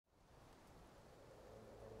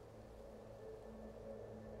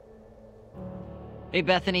Hey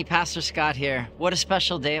Bethany, Pastor Scott here. What a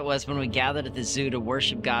special day it was when we gathered at the zoo to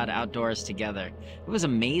worship God outdoors together. It was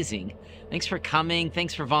amazing. Thanks for coming.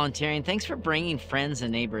 Thanks for volunteering. Thanks for bringing friends and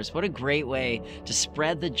neighbors. What a great way to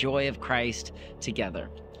spread the joy of Christ together.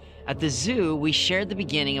 At the zoo, we shared the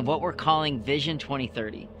beginning of what we're calling Vision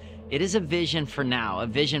 2030. It is a vision for now, a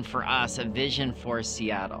vision for us, a vision for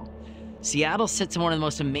Seattle. Seattle sits in one of the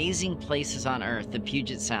most amazing places on earth, the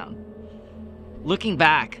Puget Sound. Looking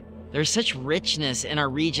back, there's such richness in our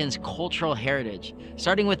region's cultural heritage,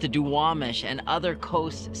 starting with the Duwamish and other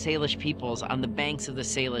Coast Salish peoples on the banks of the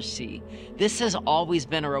Salish Sea. This has always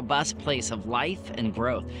been a robust place of life and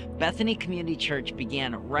growth. Bethany Community Church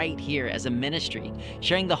began right here as a ministry,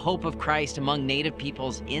 sharing the hope of Christ among Native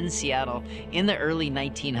peoples in Seattle in the early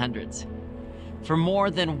 1900s. For more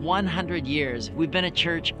than 100 years, we've been a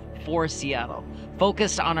church for Seattle,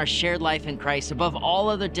 focused on our shared life in Christ above all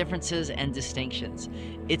other differences and distinctions.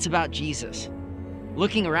 It's about Jesus.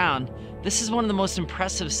 Looking around, this is one of the most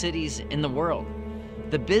impressive cities in the world.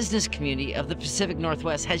 The business community of the Pacific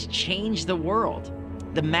Northwest has changed the world.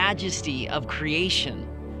 The majesty of creation,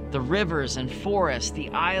 the rivers and forests, the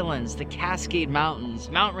islands, the Cascade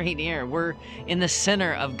Mountains, Mount Rainier, we're in the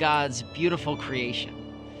center of God's beautiful creation.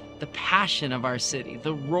 The passion of our city,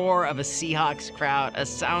 the roar of a Seahawks crowd, a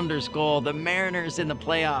Sounders goal, the Mariners in the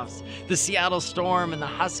playoffs, the Seattle Storm and the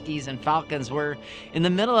Huskies and Falcons were in the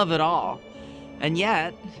middle of it all. And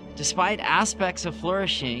yet, despite aspects of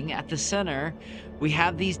flourishing at the center, we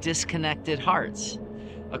have these disconnected hearts.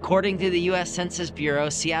 According to the U.S. Census Bureau,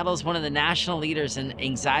 Seattle is one of the national leaders in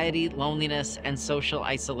anxiety, loneliness, and social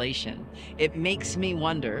isolation. It makes me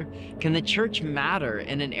wonder, can the church matter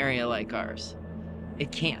in an area like ours?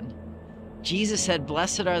 It can. Jesus said,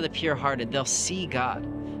 "Blessed are the pure-hearted, they'll see God."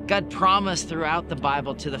 God promised throughout the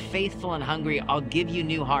Bible, to the faithful and hungry, I'll give you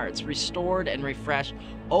new hearts, restored and refreshed,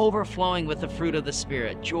 overflowing with the fruit of the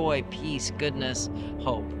Spirit, joy, peace, goodness,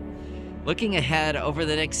 hope. Looking ahead over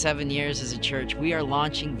the next 7 years as a church, we are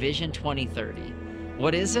launching Vision 2030.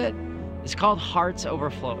 What is it? It's called Hearts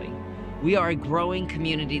Overflowing. We are a growing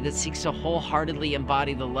community that seeks to wholeheartedly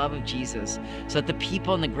embody the love of Jesus so that the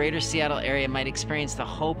people in the greater Seattle area might experience the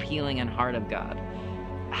hope, healing, and heart of God.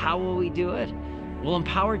 How will we do it? We'll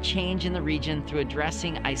empower change in the region through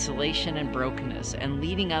addressing isolation and brokenness and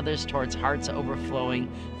leading others towards hearts overflowing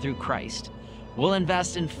through Christ. We'll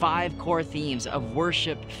invest in 5 core themes of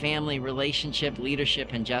worship, family, relationship,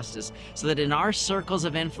 leadership, and justice so that in our circles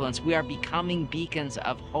of influence, we are becoming beacons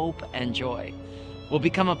of hope and joy. We'll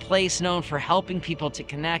become a place known for helping people to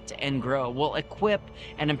connect and grow. We'll equip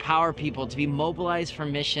and empower people to be mobilized for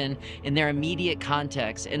mission in their immediate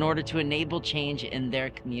context in order to enable change in their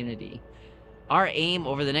community. Our aim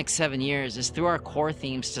over the next 7 years is through our core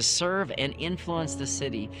themes to serve and influence the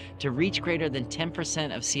city to reach greater than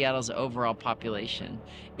 10% of Seattle's overall population.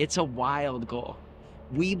 It's a wild goal.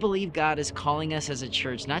 We believe God is calling us as a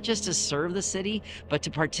church, not just to serve the city, but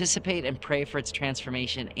to participate and pray for its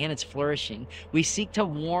transformation and its flourishing. We seek to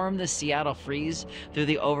warm the Seattle freeze through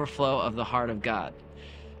the overflow of the heart of God.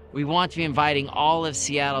 We want to be inviting all of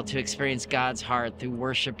Seattle to experience God's heart through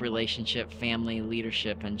worship, relationship, family,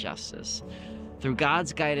 leadership, and justice. Through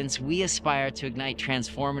God's guidance, we aspire to ignite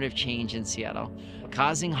transformative change in Seattle,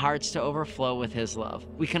 causing hearts to overflow with His love.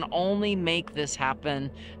 We can only make this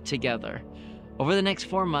happen together. Over the next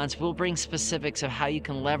 4 months, we'll bring specifics of how you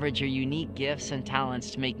can leverage your unique gifts and talents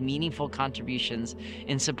to make meaningful contributions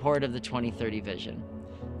in support of the 2030 vision.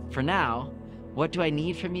 For now, what do I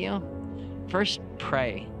need from you? First,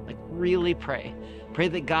 pray. Really pray. Pray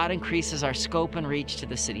that God increases our scope and reach to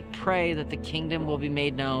the city. Pray that the kingdom will be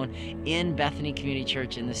made known in Bethany Community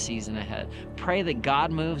Church in the season ahead. Pray that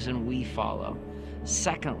God moves and we follow.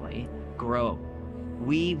 Secondly, grow.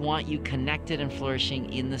 We want you connected and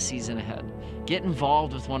flourishing in the season ahead. Get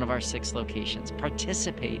involved with one of our 6 locations.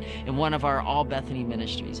 Participate in one of our All Bethany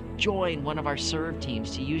ministries. Join one of our serve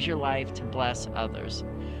teams to use your life to bless others.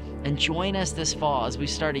 And join us this fall as we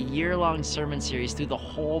start a year-long sermon series through the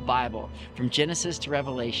whole Bible, from Genesis to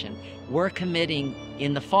Revelation. We're committing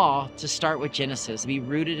in the fall to start with Genesis, to be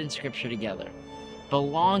rooted in Scripture together.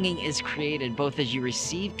 Belonging is created both as you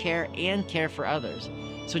receive care and care for others.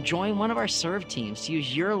 So join one of our serve teams to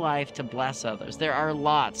use your life to bless others. There are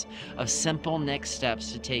lots of simple next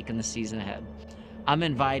steps to take in the season ahead. I'm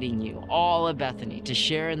inviting you, all of Bethany, to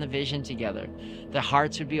share in the vision together. The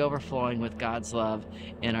hearts would be overflowing with God's love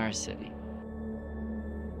in our city.